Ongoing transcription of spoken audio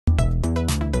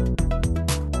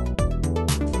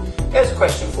Here's a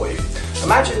question for you.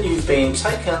 Imagine you've been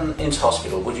taken into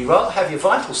hospital. Would you rather have your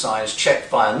vital signs checked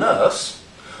by a nurse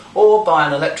or by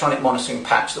an electronic monitoring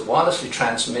patch that wirelessly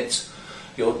transmits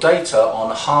your data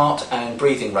on heart and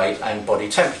breathing rate and body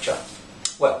temperature?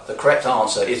 Well, the correct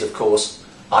answer is, of course,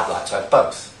 I'd like to have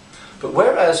both. But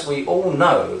whereas we all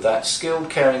know that skilled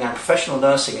caring and professional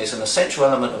nursing is an essential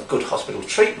element of good hospital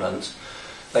treatment,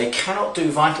 they cannot do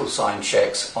vital sign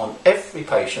checks on every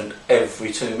patient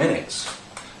every 2 minutes.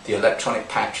 The electronic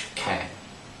patch can.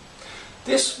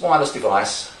 This wireless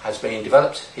device has been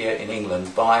developed here in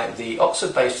England by the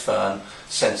Oxford-based firm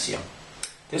Sensium.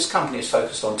 This company is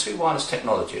focused on two wireless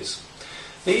technologies.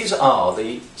 These are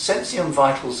the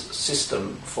SensiumVitals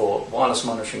System for wireless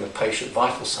monitoring of patient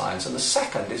vital signs, and the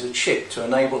second is a chip to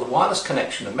enable the wireless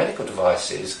connection of medical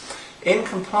devices in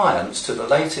compliance to the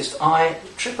latest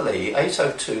IEEE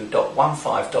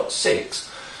 802.15.6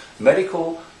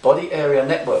 Medical Body Area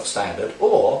Network Standard,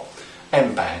 or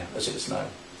M-band as it is known.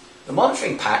 The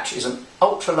monitoring patch is an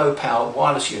ultra-low power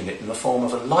wireless unit in the form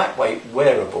of a lightweight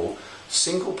wearable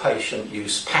single patient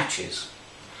use patches.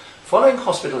 Following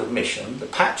hospital admission, the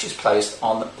patch is placed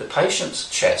on the patient's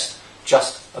chest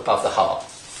just above the heart,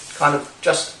 kind of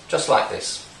just like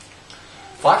this.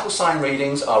 Vital sign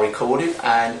readings are recorded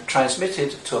and transmitted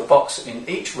to a box in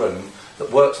each room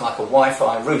that works like a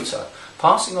Wi-Fi router,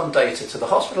 passing on data to the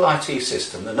hospital IT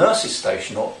system, the nurse's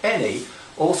station, or any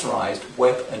authorised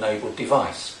web-enabled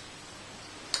device.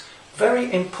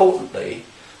 Very importantly,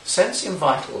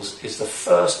 SensiumVitals is the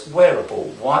first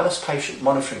wearable wireless patient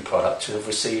monitoring product to have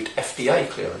received FDA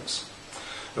clearance.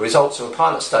 The results of a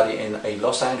pilot study in a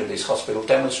Los Angeles hospital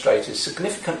demonstrated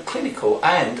significant clinical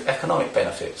and economic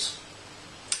benefits.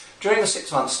 During the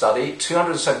 6-month study,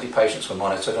 270 patients were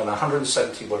monitored and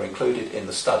 170 were included in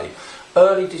the study.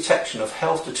 Early detection of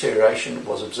health deterioration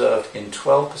was observed in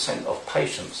 12% of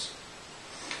patients.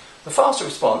 The faster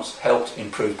response helped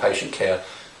improve patient care,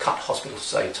 cut hospital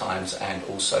stay times, and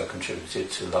also contributed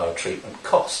to lower treatment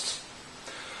costs.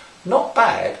 Not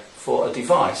bad for a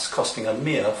device costing a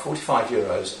mere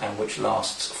 €45 and which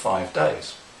lasts 5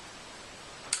 days.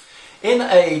 In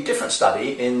a different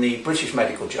study in the British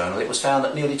Medical Journal, it was found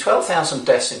that nearly 12,000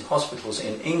 deaths in hospitals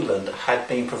in England had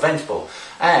been preventable,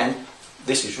 and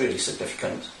this is really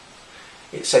significant.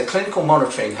 It said clinical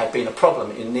monitoring had been a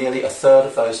problem in nearly a third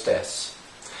of those deaths.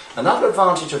 Another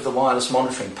advantage of the wireless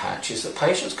monitoring patch is that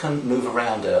patients can move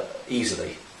around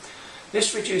easily.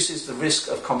 This reduces the risk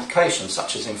of complications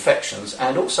such as infections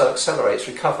and also accelerates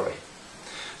recovery.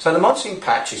 So the monitoring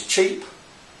patch is cheap,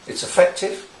 it's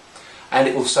effective, and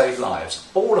it will save lives,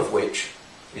 all of which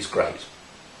is great.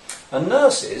 And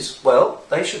nurses, well,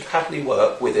 they should happily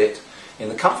work with it in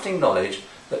the comforting knowledge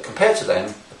that compared to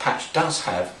them, the patch does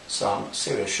have some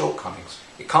serious shortcomings.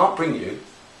 It can't bring you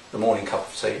the morning cup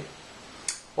of tea,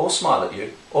 or smile at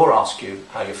you, or ask you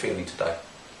how you're feeling today.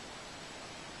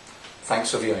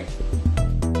 Thanks for viewing.